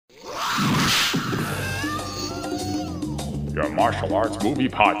Your martial arts movie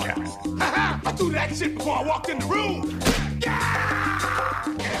podcast. I threw that shit before I walked in the room.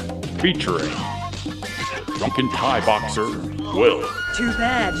 Featuring drunken Thai boxer Will. Too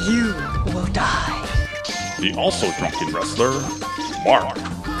bad you will die. The also drunken wrestler Mark.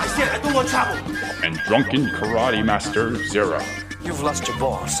 I said I don't want trouble. And drunken karate master Zero. You've lost your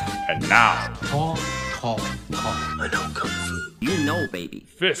balls. And now, I know Kung Fu. You know, baby.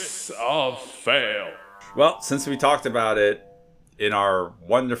 Fists of Fail. Well, since we talked about it in our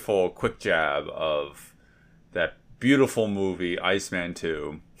wonderful quick jab of that beautiful movie, Iceman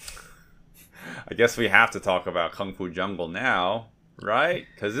 2, I guess we have to talk about Kung Fu Jungle now, right?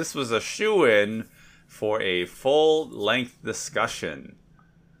 Because this was a shoo-in for a full-length discussion.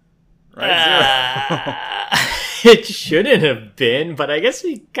 Right, It shouldn't have been, but I guess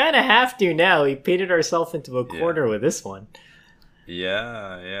we kind of have to now. We painted ourselves into a corner with this one.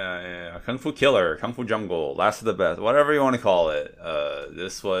 Yeah. Kung Fu Killer, Kung Fu Jungle, Last of the Best, whatever you want to call it.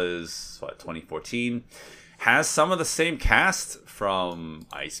 This was, 2014. Has some of the same cast from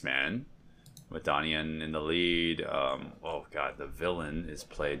Iceman, with Donnie Yen in the lead. The villain is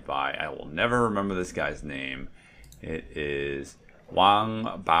played by, I will never remember this guy's name. It is Wang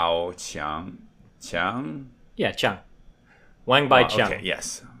Bao Chiang? Yeah, Chang. Wang Bai Chang. Okay,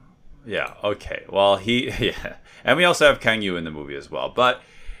 yes. Yeah, okay. Well, and we also have Kang Yu in the movie as well. But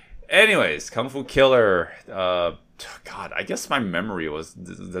anyways, Kung Fu Killer, God, I guess my memory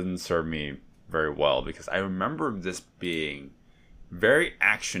didn't serve me very well, because I remember this being very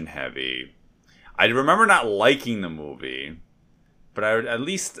action heavy. I remember not liking the movie, but at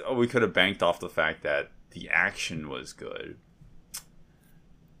least we could have banked off the fact that the action was good.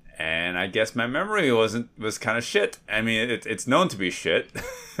 And I guess my memory was kind of shit. I mean, it's known to be shit,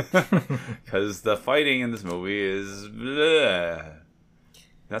 because the fighting in this movie is bleh.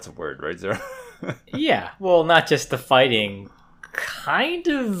 That's a word, right, Zara? Yeah, well, not just the fighting. Kind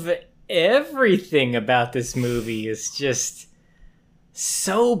of everything about this movie is just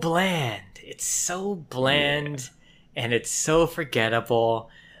so bland. It's so bland, and it's so forgettable.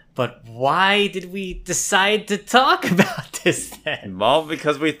 But why did we decide to talk about this then? Well,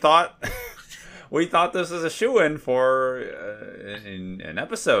 because we thought this was a shoo-in for an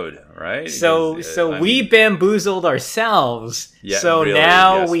episode, right? We bamboozled ourselves. Yeah, so really,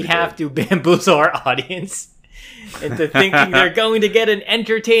 now yes, we have did. to bamboozle our audience into thinking they're going to get an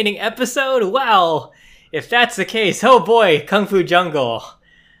entertaining episode. Well, if that's the case, oh boy, Kung Fu Jungle.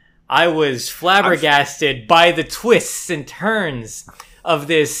 I was flabbergasted by the twists and turns of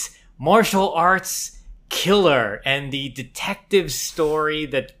this martial arts killer and the detective story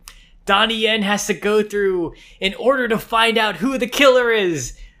that Donnie Yen has to go through in order to find out who the killer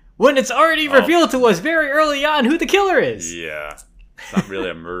is, when it's already revealed to us very early on who the killer is. Yeah. It's not really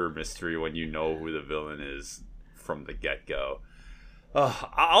a murder mystery when you know who the villain is from the get-go.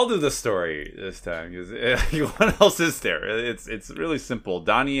 I'll do the story this time, because what else is there? It's really simple.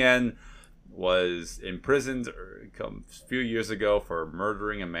 Donnie Yen was imprisoned a few years ago for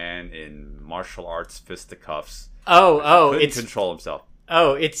murdering a man in martial arts fisticuffs. Couldn't control himself.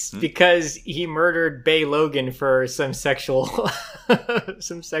 It's because he murdered Bay Logan for some sexual assault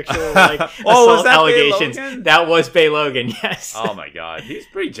was that allegations. Bay Logan? That was Bay Logan, yes. Oh my god, he's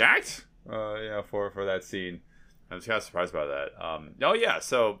pretty jacked. For that scene, I'm kind of surprised by that.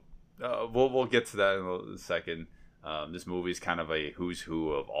 So we'll get to that in a second. This movie is kind of a who's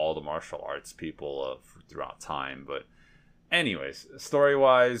who of all the martial arts people throughout time. But anyways,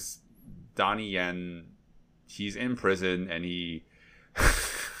 story-wise, Donnie Yen, he's in prison, and he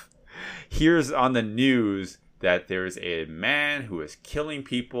hears on the news that there's a man who is killing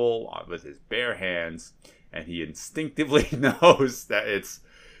people with his bare hands, and he instinctively knows that it's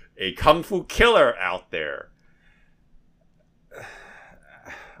a Kung Fu killer out there.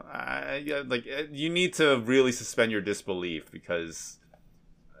 You need to really suspend your disbelief, because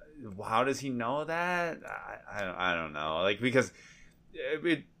how does he know that? I don't know. Because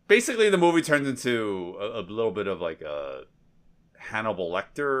basically the movie turns into a little bit of like a Hannibal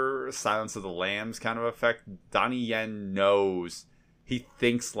Lecter, Silence of the Lambs kind of effect. Donnie Yen knows. He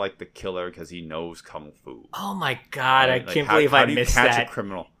thinks like the killer because he knows Kung Fu. Oh my god, I can't how believe I do you missed catch that. a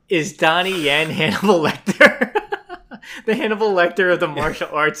criminal? Is Donnie Yen Hannibal Lecter? The Hannibal Lecter of the martial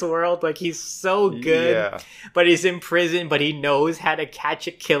arts world. He's so good, but he's in prison, but he knows how to catch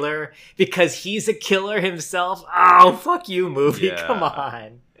a killer because he's a killer himself. Oh, fuck you, movie. Yeah. Come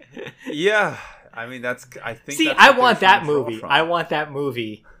on. Yeah. I mean, I think. See, that's I what want they're that trying to draw movie. from. I want that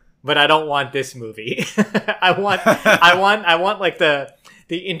movie, but I don't want this movie. I want like the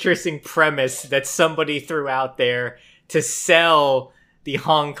interesting premise that somebody threw out there to sell the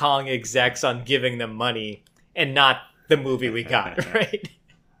Hong Kong execs on giving them money and not the movie we got, right?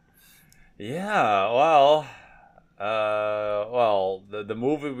 Yeah, the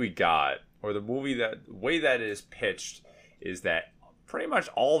movie we got, or the movie that way that it is pitched, is that pretty much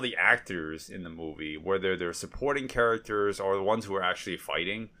all the actors in the movie, whether they're supporting characters or the ones who are actually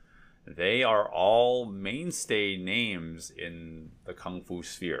fighting, they are all mainstay names in the kung fu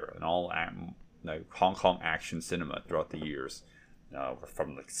sphere and all like Hong Kong action cinema throughout the years,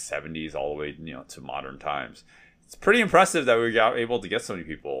 from the 70s all the way to modern times. It's pretty impressive that we got able to get so many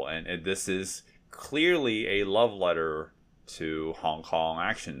people, and this is clearly a love letter to Hong Kong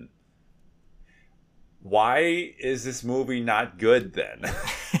action. Why is this movie not good then?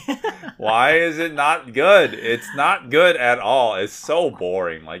 Why is it not good? It's not good at all. It's so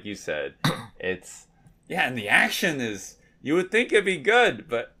boring, like you said. And the action is, you would think it'd be good,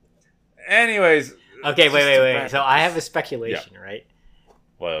 but anyways. Okay, wait. So I have a speculation, right?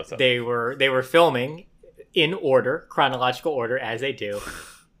 What's up? They were filming in order, chronological order, as they do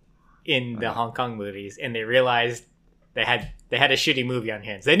in the Hong Kong movies, and they realized they had a shitty movie on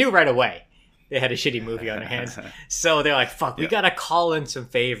hands. They knew right away they had a shitty movie on their hands. So they're like, fuck, we gotta call in some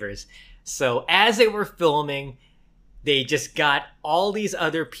favors. So as they were filming, they just got all these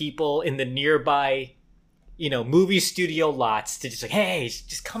other people in the nearby, movie studio lots to just like, hey,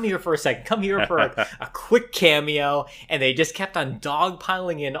 just come here for a second. Come here for a quick cameo. And they just kept on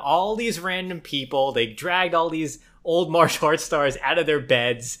dogpiling in all these random people. They dragged all these old martial arts stars out of their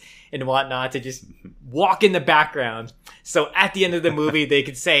beds and whatnot to just walk in the background. So at the end of the movie, they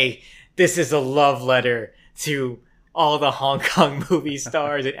could say, this is a love letter to all the Hong Kong movie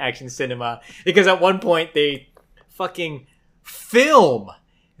stars in action cinema. Because at one point, they fucking film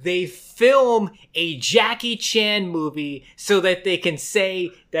a Jackie Chan movie so that they can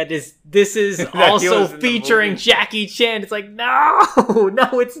say this is also featuring Jackie Chan. It's like, no,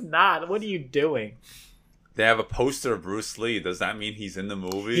 it's not. What are you doing? They have a poster of Bruce Lee. Does that mean he's in the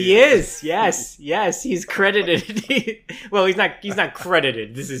movie? He is. Yes. He's credited. Well, he's not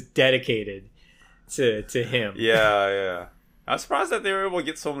credited. This is dedicated to him. Yeah. I'm surprised that they were able to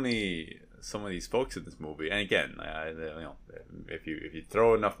get so many of these folks in this movie. And again, if you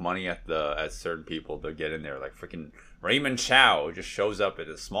throw enough money at certain people, they'll get in there. Like freaking Raymond Chow just shows up at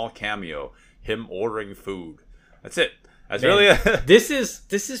a small cameo, him ordering food. That's it. That's really this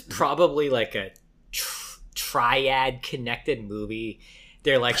is probably like a triad connected movie.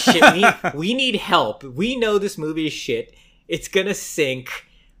 They're like, shit, we need help. We know this movie is shit. It's gonna sink.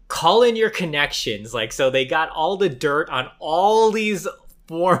 Call in your connections. Like, so they got all the dirt on all these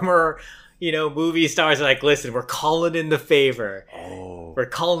former movie stars are like, listen, we're calling in the favor. Oh. We're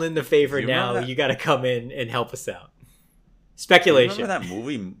calling in the favor now. You got to come in and help us out. Speculation.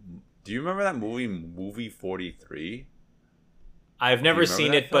 Do you remember that movie, Movie 43? I've never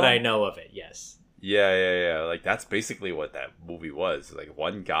seen it, but I know of it, yes. Yeah. Like, that's basically what that movie was. Like,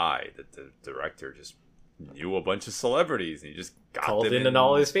 one guy, the director, just knew a bunch of celebrities, and he just called in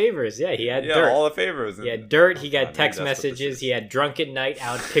all his favors. Yeah, he had dirt. All the favors. He had dirt. He got text messages. He had drunken night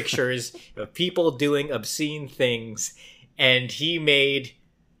out pictures of people doing obscene things, and he made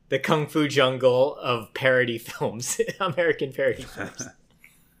the Kung Fu Jungle of parody films, American parody films.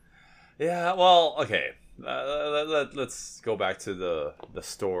 Yeah. Well, okay. Let's go back to the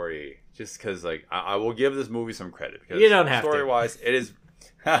story, just because I will give this movie some credit, because you don't have story-wise it is.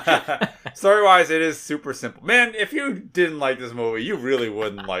 Story-wise, it is super simple. Man, if you didn't like this movie, you really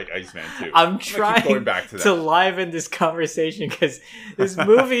wouldn't like Iceman 2. I'm trying going back to liven this conversation because this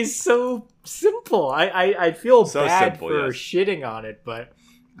movie's so simple. I feel so bad for shitting on it, but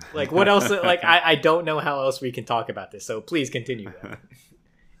like, what else? Like, I don't know how else we can talk about this. So please continue.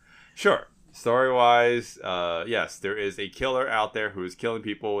 Sure. Story-wise, yes, there is a killer out there who is killing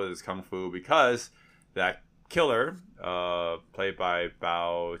people with his kung fu, because that killer, played by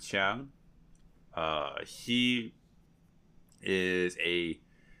Bao Qiang, he is a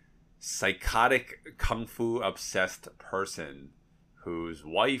psychotic kung fu obsessed person whose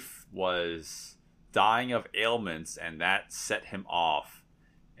wife was dying of ailments, and that set him off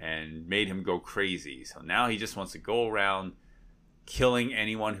and made him go crazy. So now he just wants to go around killing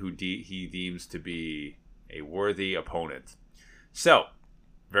anyone who he deems to be a worthy opponent. So,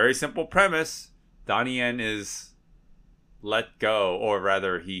 very simple premise. Donnie Yen is let go, or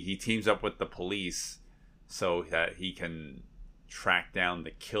rather he teams up with the police so that he can track down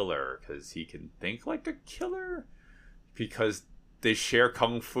the killer, because he can think like a killer, because they share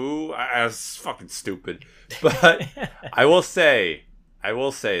kung fu. It's fucking stupid. But I will say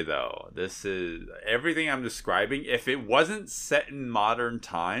though, this is everything I'm describing. If it wasn't set in modern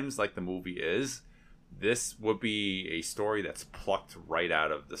times like the movie is, this would be a story that's plucked right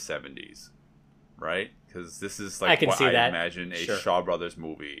out of the 70s, right? Because this is like what I imagine a Shaw Brothers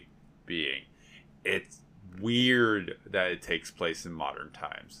movie being. It's weird that it takes place in modern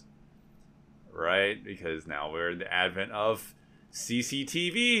times, right? Because now we're in the advent of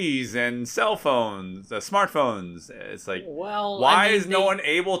CCTVs and cell phones, smartphones. It's like, why is no one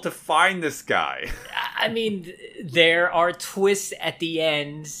able to find this guy? I mean, there are twists at the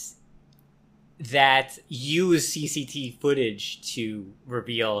end that use CCTV footage to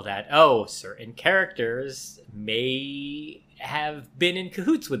reveal that, certain characters may have been in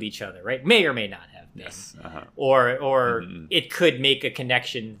cahoots with each other, right? May or may not have been. Yes. Or it could make a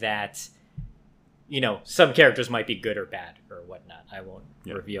connection that, some characters might be good or bad or whatnot. I won't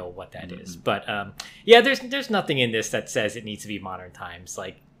reveal what that is. But, there's nothing in this that says it needs to be modern times.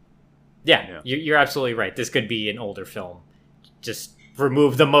 Like, you're absolutely right. This could be an older film. Just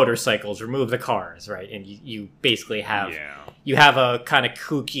remove the motorcycles, remove the cars, right? And you basically have you have a kind of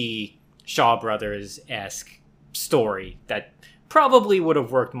kooky Shaw Brothers-esque story that probably would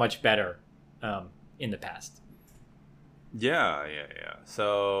have worked much better in the past. Yeah.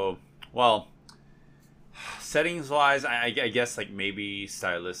 So, settings-wise, I guess like maybe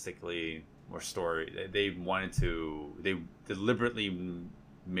stylistically or story, they deliberately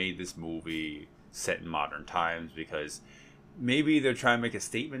made this movie set in modern times because maybe they're trying to make a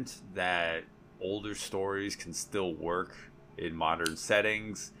statement that older stories can still work in modern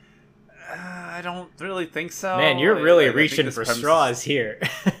settings. I don't really think so. Man, you're really reaching for straws here.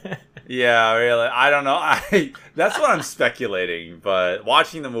 Yeah, really. I don't know. That's what I'm speculating. But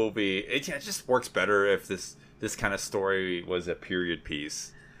watching the movie, it just works better if this kind of story was a period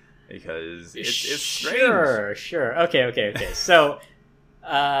piece because it's strange. Sure. Okay. So,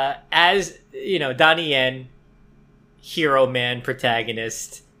 as Donnie Yen, hero man,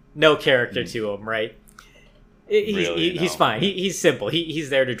 protagonist, no character to him, right? He's fine. He's simple. He's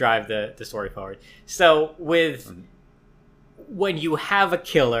there to drive the story forward. So when you have a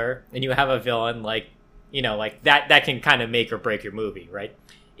killer and you have a villain like that can kind of make or break your movie, right?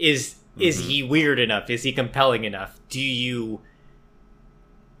 Is he weird enough? Is he compelling enough? Do you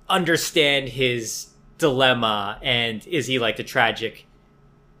understand his dilemma? And is he like the tragic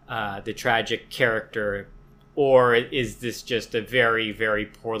character? Or is this just a very, very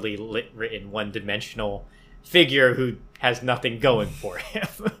poorly written, one-dimensional figure who has nothing going for him?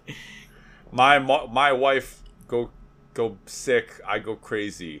 My wife go sick, I go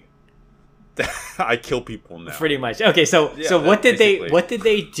crazy. I kill people now. Pretty much. Okay, so what did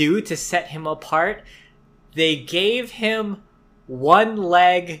they do to set him apart? They gave him one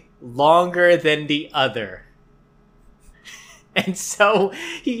leg longer than the other. And so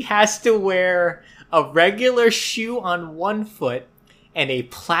he has to wear a regular shoe on one foot and a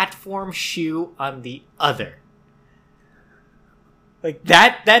platform shoe on the other. Like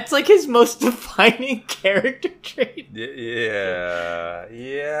that's like his most defining character trait. Yeah.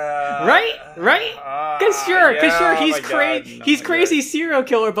 Right? Cause sure, he's crazy serial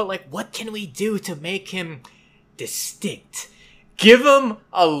killer, but like what can we do to make him distinct? Give him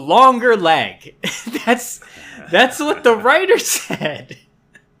a longer leg. That's what the writer said.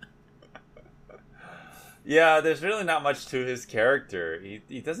 Yeah, there's really not much to his character.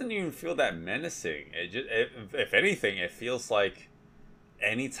 He doesn't even feel that menacing. If anything, it feels like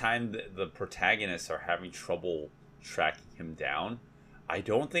anytime the protagonists are having trouble tracking him down, I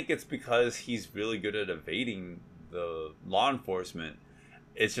don't think it's because he's really good at evading the law enforcement.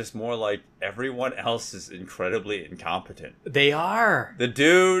 It's just more like everyone else is incredibly incompetent. They are. The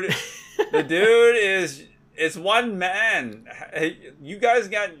dude is one man. Hey, you guys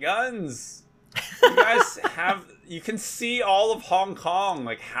got guns. You can see all of Hong Kong.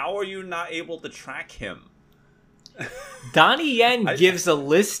 Like, how are you not able to track him? Donnie Yen gives a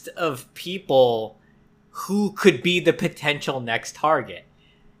list of people who could be the potential next target.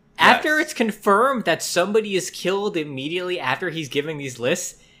 After it's confirmed that somebody is killed immediately after he's giving these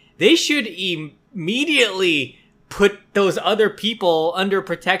lists, they should immediately put those other people under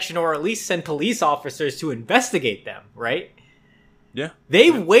protection or at least send police officers to investigate them, right? Yeah. They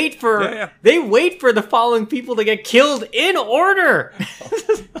wait for the following people to get killed in order.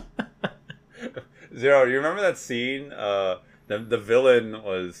 Zero, you remember that scene? The villain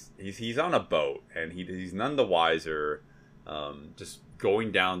he's on a boat and he's none the wiser, just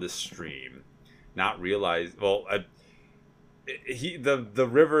going down the stream, not realize. Well, the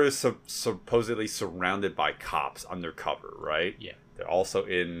river is supposedly surrounded by cops undercover, right? Yeah. They're also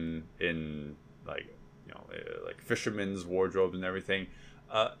in like fishermen's wardrobes and everything.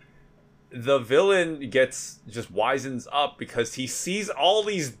 the villain gets just wisens up because he sees all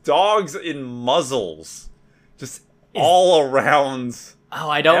these dogs in muzzles just all around. Oh,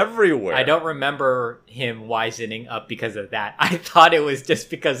 I don't everywhere. I don't remember him wisening up because of that. I thought it was just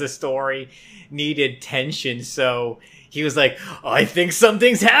because the story needed tension, so he was like, I think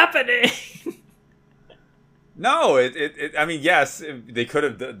something's happening. No, I mean, yes, they could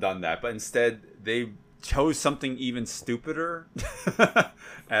have done that, but instead they chose something even stupider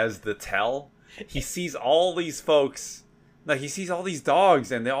as the tell. He sees all these folks, like he sees all these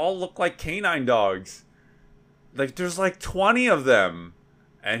dogs, and they all look like canine dogs. Like there's like 20 of them,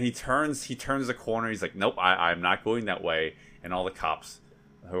 and he turns the corner. He's like, nope, I'm not going that way. And all the cops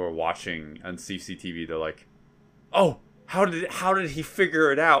who are watching on CCTV, they're like, oh. How did he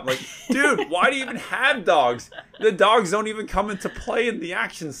figure it out? Like, dude, why do you even have dogs? The dogs don't even come into play in the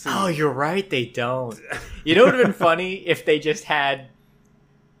action scene. Oh, you're right, they don't. You know what would have been funny if they just had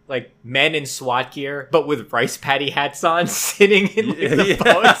like men in SWAT gear, but with rice paddy hats on, sitting in like, the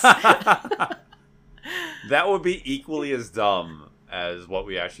boats. That would be equally as dumb as what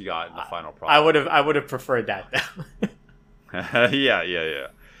we actually got in the final product. I would have preferred that though. Yeah.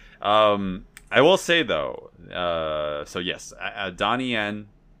 I will say though, so yes, Donnie Yen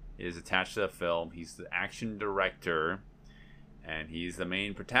is attached to the film. He's the action director, and he's the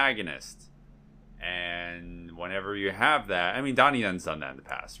main protagonist. And whenever you have that, I mean, Donnie Yen's done that in the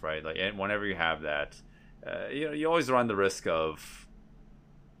past, right? Like, and whenever you have that, you always run the risk of,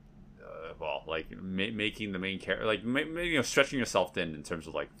 making the main character, like, stretching yourself thin in terms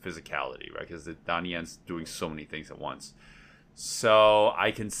of like physicality, right? Because Donnie Yen's doing so many things at once. So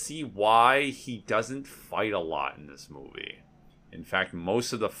I can see why he doesn't fight a lot in this movie. In fact,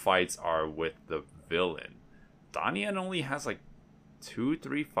 most of the fights are with the villain. Donnie Yen only has like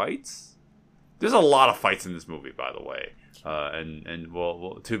 2-3 fights. There's a lot of fights in this movie, by the way, and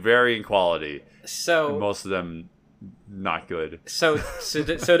to varying quality. So most of them not good. So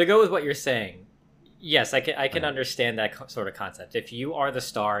to go with what you're saying, yes, I can understand that sort of concept. If you are the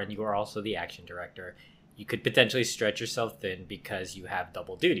star and you are also the action director, you could potentially stretch yourself thin because you have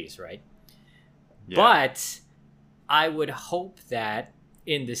double duties, right? Yeah. But I would hope that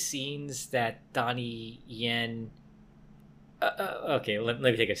in the scenes that Donnie Yen... okay, let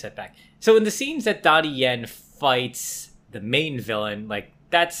me take a step back. So in the scenes that Donnie Yen fights the main villain, like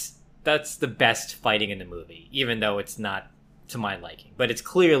that's the best fighting in the movie, even though it's not to my liking. But it's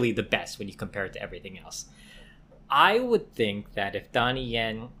clearly the best when you compare it to everything else. I would think that if Donnie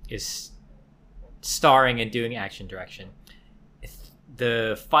Yen is starring and doing action direction,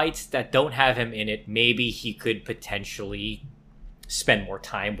 the fights that don't have him in it, maybe he could potentially spend more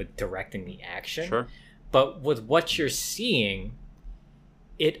time with directing the action. Sure. But with what you're seeing,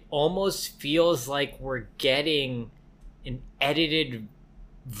 it almost feels like we're getting an edited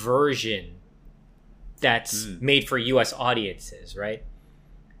version that's made for US audiences, right?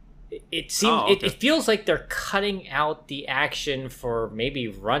 It seems it feels like they're cutting out the action for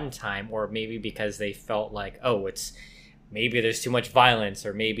maybe runtime, or maybe because they felt like, oh, it's maybe there's too much violence,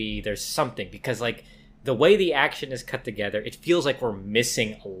 or maybe there's something, because like the way the action is cut together, it feels like we're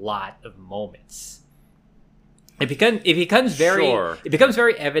missing a lot of moments. It becomes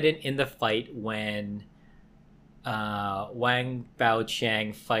very evident in the fight when Wang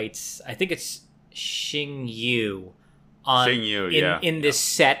Baoqiang fights, I think it's Xing Yu in this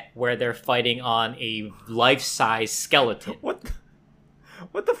set where they're fighting on a life-size skeleton. What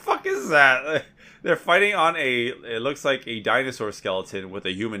the fuck is that? They're fighting on it looks like a dinosaur skeleton with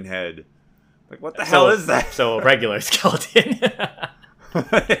a human head. Like, what the hell is that? So a regular skeleton.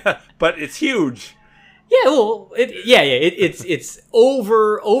 But it's huge. Yeah, well, it's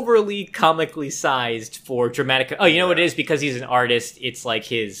overly comically sized for dramatic. Oh, you know what it is? Because he's an artist, it's like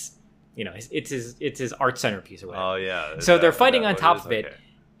his, it's his art centerpiece or whatever. Oh yeah. So they're fighting on top of it,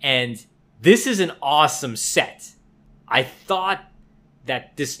 and this is an awesome set. I thought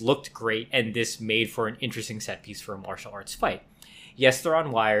that this looked great, and this made for an interesting set piece for a martial arts fight. Yes, they're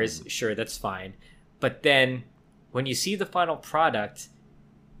on wires. Sure, that's fine. But then when you see the final product,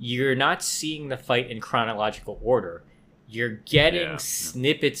 you're not seeing the fight in chronological order. You're getting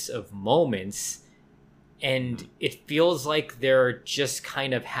snippets of moments, and it feels like they're just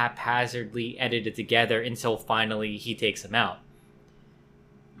kind of haphazardly edited together until finally he takes him out.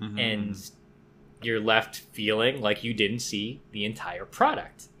 Mm-hmm. And you're left feeling like you didn't see the entire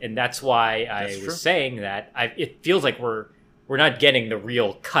product. And that's why I was saying that it feels like we're not getting the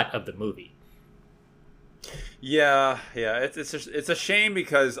real cut of the movie. Yeah, it's a shame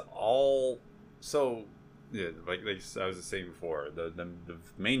because like I was saying before, the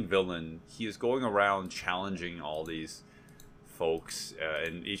main villain, he is going around challenging all these folks,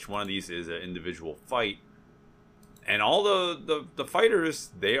 and each one of these is an individual fight. And all the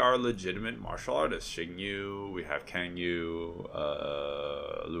fighters, they are legitimate martial artists. Xing Yu, we have Kang Yu,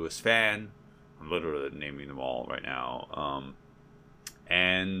 Louis Fan. I'm literally naming them all right now.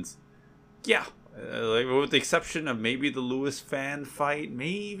 And yeah, like with the exception of maybe the Louis Fan fight,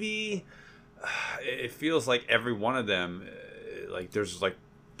 maybe it feels like every one of them, like there's like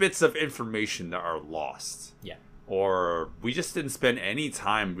bits of information that are lost. Yeah. Or we just didn't spend any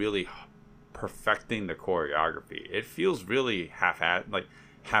time really perfecting the choreography. It feels really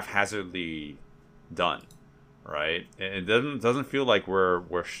haphazardly done, right? It doesn't feel like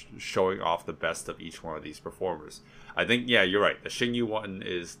we're showing off the best of each one of these performers. I think you're right. The Xing Yu one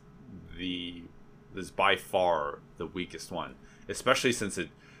is by far the weakest one, especially since it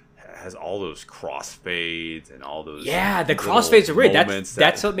has all those crossfades and all those the crossfades are weird. moments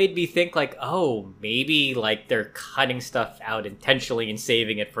That's what made me think like, oh, maybe like they're cutting stuff out intentionally and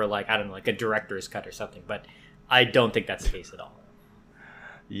saving it for like, I don't know, like a director's cut or something. But I don't think that's the case at all.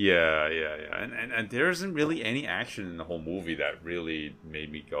 Yeah. And there isn't really any action in the whole movie that really made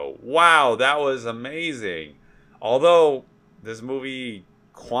me go, wow, that was amazing. Although this movie,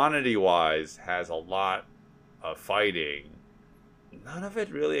 quantity-wise, has a lot of fighting, none of it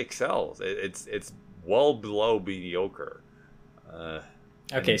really excels. It's well below mediocre.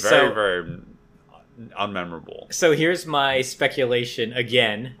 Okay, very, very unmemorable. So here's my speculation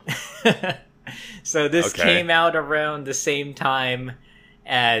again. So this came out around the same time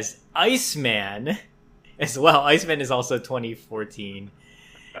as Iceman as well. Iceman is also 2014.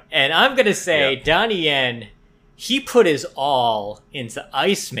 And I'm going to say Donnie Yen, he put his all into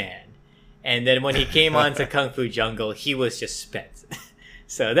Iceman. And then when he came on to Kung Fu Jungle, he was just spent.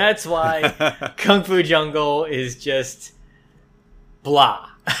 So that's why Kung Fu Jungle is just blah.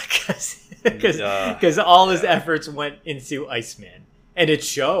 Because all his efforts went into Iceman. And it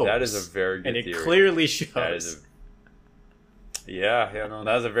shows. That is a very good theory. And it theory. clearly shows. That is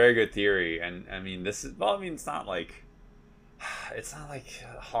that was a very good theory. And I mean, it's not like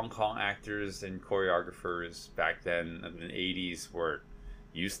Hong Kong actors and choreographers back then in the 80s were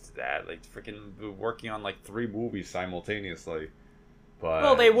used to that. Like freaking working on like 3 movies simultaneously. But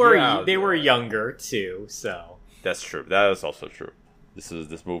well, they were younger too, so that's true. That is also true.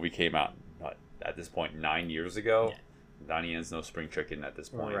 This movie came out at this point 9 years ago. Yeah. Donnie Yen's no spring chicken at this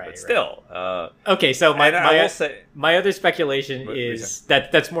point, but still. Okay, so my other speculation is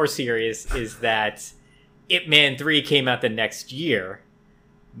that's more serious. Is that Ip Man 3 came out the next year?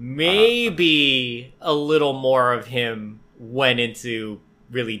 Maybe a little more of him went into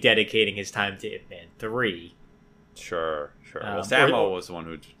really dedicating his time to Ip Man 3. Sure. Well, Sammo was the one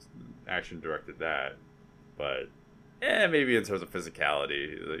who action directed that, but maybe in terms of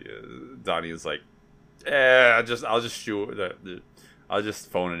physicality, Donnie is like, I'll just I'll just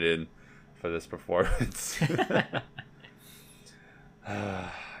phone it in for this performance.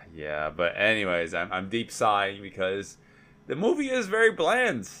 But anyways, I'm deep sighing because the movie is very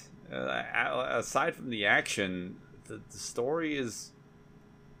bland. Aside from the action, the story is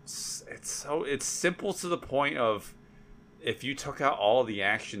it's simple to the point of, if you took out all the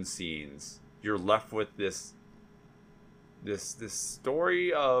action scenes, you're left with this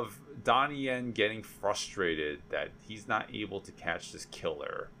story of Donnie Yen getting frustrated that he's not able to catch this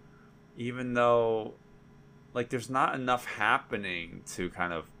killer, even though like there's not enough happening to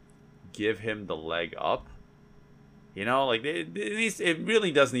kind of give him the leg up. You know, like it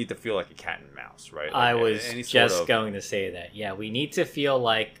really does need to feel like a cat and mouse, right? Like I was just going to say that. Yeah, we need to feel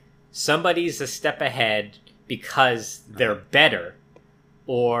like somebody's a step ahead because they're better,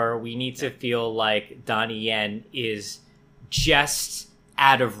 or we need to feel like Donnie Yen is just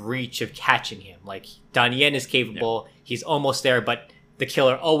out of reach of catching him. Like Donnie Yen is capable, he's almost there, but the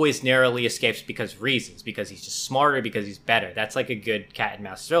killer always narrowly escapes because he's just smarter, because he's better. That's like a good cat and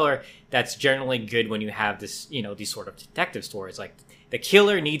mouse thriller. That's generally good when you have this, these sort of detective stories. Like the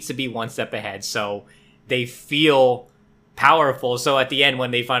killer needs to be one step ahead, so they feel powerful. So at the end, when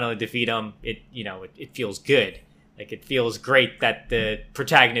they finally defeat him, it feels good. Like it feels great that the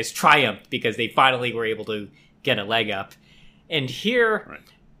protagonist triumphed because they finally were able to get a leg up. And here,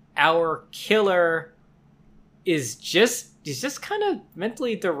 our killer is just kind of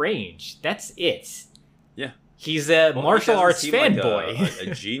mentally deranged. That's it. Yeah. He's a martial arts fanboy. Like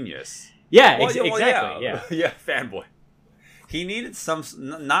a genius. Exactly. Yeah, fanboy. He needed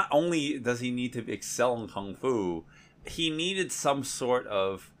not only does he need to excel in Kung Fu, he needed some sort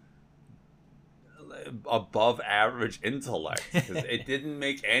of above average intellect. Because it didn't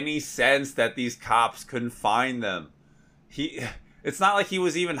make any sense that these cops couldn't find them. It's not like he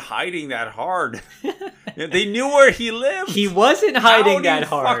was even hiding that hard. They knew where he lived. He wasn't How hiding do you that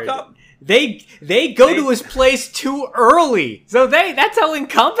hard. fuck up? They go to his place too early, so that's how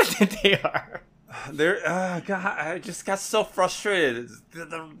incompetent they are. God, I just got so frustrated.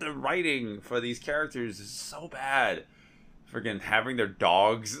 The writing for these characters is so bad. Friggin' having their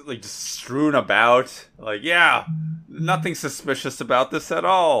dogs like just strewn about. Like, yeah, nothing suspicious about this at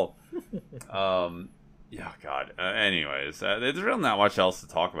all. Yeah, God. Anyways, there's really not much else to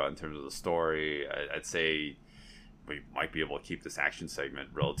talk about in terms of the story. I'd say we might be able to keep this action segment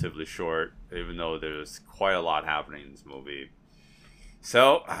relatively short, even though there's quite a lot happening in this movie.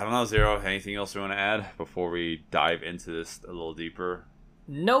 So, I don't know, Zero, anything else you want to add before we dive into this a little deeper?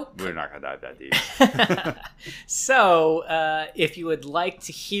 Nope. We're not going to dive that deep. So, if you would like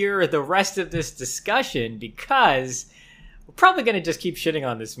to hear the rest of this discussion, because we're probably going to just keep shitting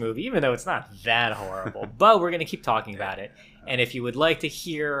on this movie, even though it's not that horrible, but we're going to keep talking about it. And if you would like to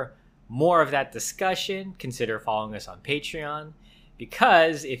hear more of that discussion, consider following us on Patreon,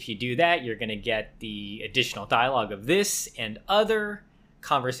 because if you do that, you're going to get the additional dialogue of this and other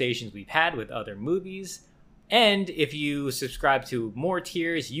conversations we've had with other movies. And if you subscribe to more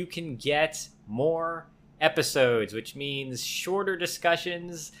tiers, you can get more episodes, which means shorter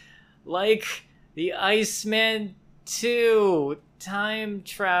discussions like the Iceman 2 Time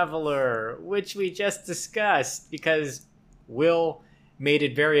Traveler, which we just discussed because Will made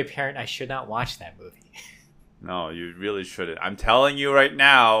it very apparent I should not watch that movie. No, you really shouldn't. I'm telling you right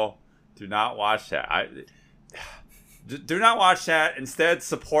now, do not watch that. Do not watch that. Instead,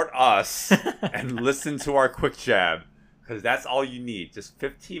 support us and listen to our quick jab. Because that's all you need. Just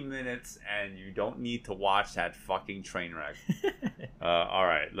 15 minutes and you don't need to watch that fucking train wreck.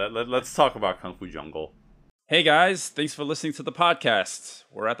 Alright, let's talk about Kung Fu Jungle. Hey guys, thanks for listening to the podcast.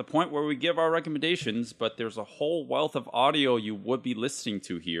 We're at the point where we give our recommendations, but there's a whole wealth of audio you would be listening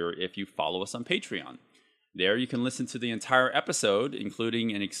to here if you follow us on Patreon. There you can listen to the entire episode,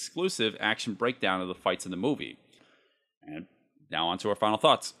 including an exclusive action breakdown of the fights in the movie. And now on to our final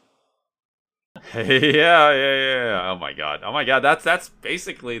thoughts. Yeah. Oh my god. That's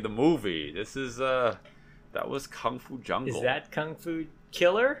basically the movie. This is that was Kung Fu Jungle. Is that Kung Fu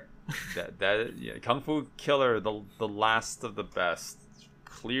Killer? Yeah, Kung Fu Killer, the last of the best.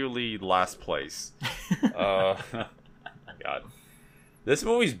 Clearly last place. God. This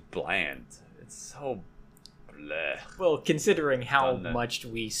movie's bland. It's so bleh. Well, considering how much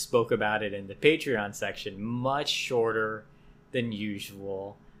we spoke about it in the Patreon section, much shorter than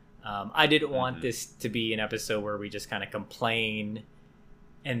usual. I didn't want this to be an episode where we just kind of complain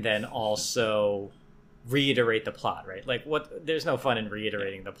and then also reiterate the plot, right? Like, there's no fun in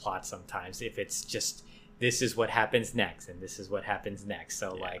reiterating the plot sometimes if it's just this is what happens next and this is what happens next.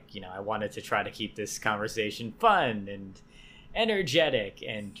 So like, I wanted to try to keep this conversation fun and energetic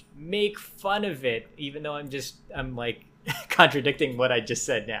and make fun of it, even though I'm like contradicting what I just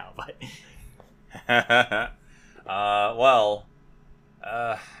said now, but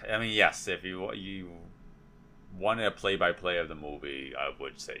I mean, yes, if you wanted a play-by-play of the movie, I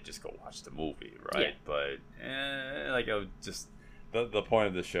would say just go watch the movie, right? Yeah. But just the point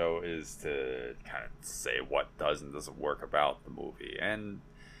of the show is to kind of say what does and doesn't work about the movie, and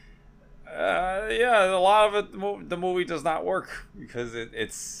a lot of it, the movie does not work because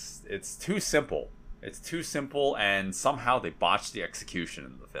it's too simple. It's too simple, and somehow they botched the execution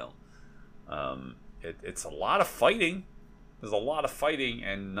in the film. It's a lot of fighting. There's a lot of fighting,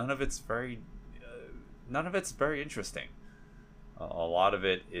 and none of it's very interesting. A lot of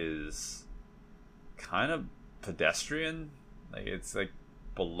it is kind of pedestrian. Like, it's like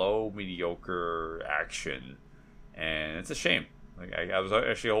below mediocre action, and it's a shame. Like, I was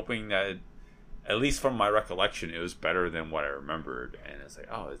actually hoping that, at least from my recollection, it was better than what I remembered, and it's like,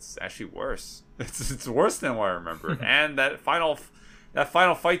 oh, it's actually worse. It's worse than what I remembered. And that final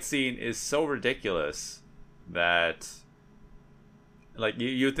fight scene is so ridiculous that, like,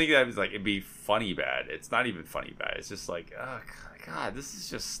 you think that it'd be funny bad. It's not even funny bad. It's just like, oh god, this is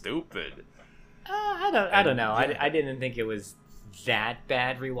just stupid. I don't know. I didn't think it was that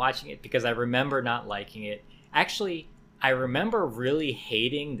bad rewatching it because I remember not liking it. Actually, I remember really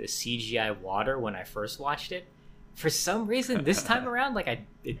hating the CGI water when I first watched it. For some reason, this time around,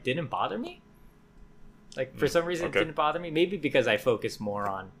 it didn't bother me. Like, for some reason, It didn't bother me. Maybe because I focus more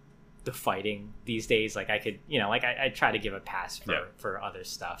on the fighting these days. Like, I could, I try to give a pass for other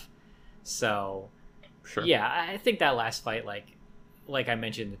stuff. So, sure. Yeah, I think that last fight, like I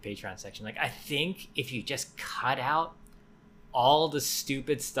mentioned in the Patreon section, I think if you just cut out all the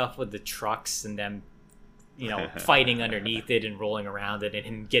stupid stuff with the trucks and them, fighting underneath it and rolling around it and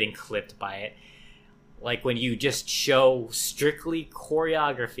him getting clipped by it, like when you just show strictly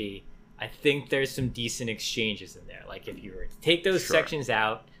choreography, I think there's some decent exchanges in there. Like if you were to take those Sure. sections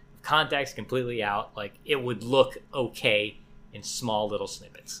out, context completely out, like it would look okay in small little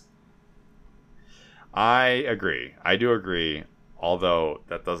snippets. I agree. I do agree. Although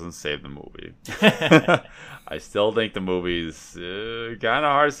that doesn't save the movie. I still think the movie's kind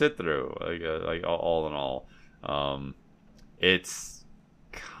of hard to sit through. Like all in all, it's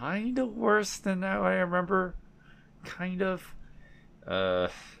kind of worse than I remember. Kind of. Yeah,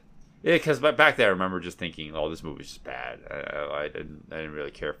 because back there I remember just thinking, "Oh, this movie's just bad." I didn't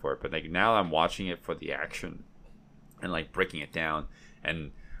really care for it. But like now I'm watching it for the action and like breaking it down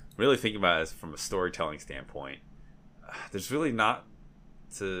and really thinking about it as from a storytelling standpoint. There's really not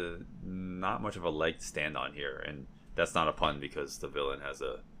much of a leg to stand on here, and that's not a pun because the villain has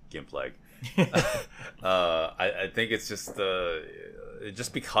a gimp leg. I think it's just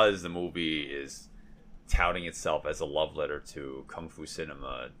because the movie is touting itself as a love letter to kung fu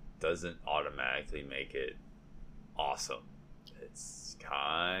cinema doesn't automatically make it awesome. It's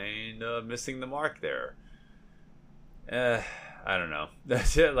kind of missing the mark there. I don't know.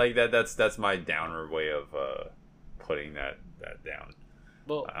 That's it. Like that's my downer way of putting that down.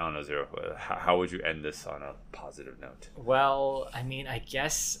 Well, I don't know, Zero. How would you end this on a positive note? well, I mean, I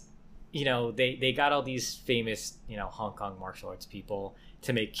guess, they got all these famous, Hong Kong martial arts people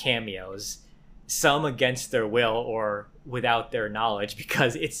to make cameos, some against their will or without their knowledge,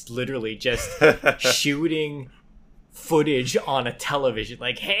 because it's literally just shooting footage on a television.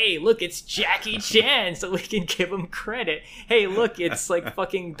 Like, hey, look, it's Jackie Chan, so we can give him credit. Hey, look, it's like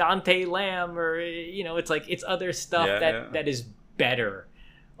fucking Dante Lam, or it's like it's other stuff that is better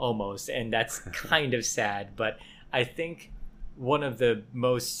almost, and that's kind of sad. But I think one of the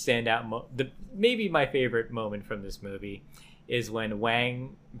most standout maybe my favorite moment from this movie is when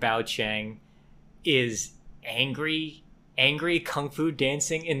Wang Baocheng is angry kung fu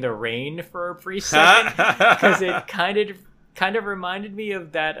dancing in the rain for a brief second, because it kind of reminded me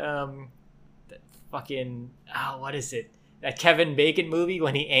of that fucking what is it, that Kevin Bacon movie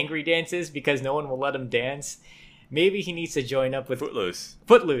when he angry dances because no one will let him dance. Maybe he needs to join up with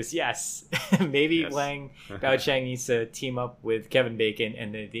Footloose, yes. Maybe Yes. Wang Baocheng needs to team up with Kevin Bacon,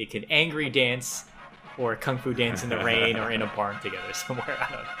 and they can angry dance or kung fu dance in the rain or in a barn together somewhere.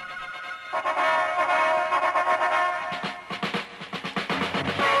 I don't know.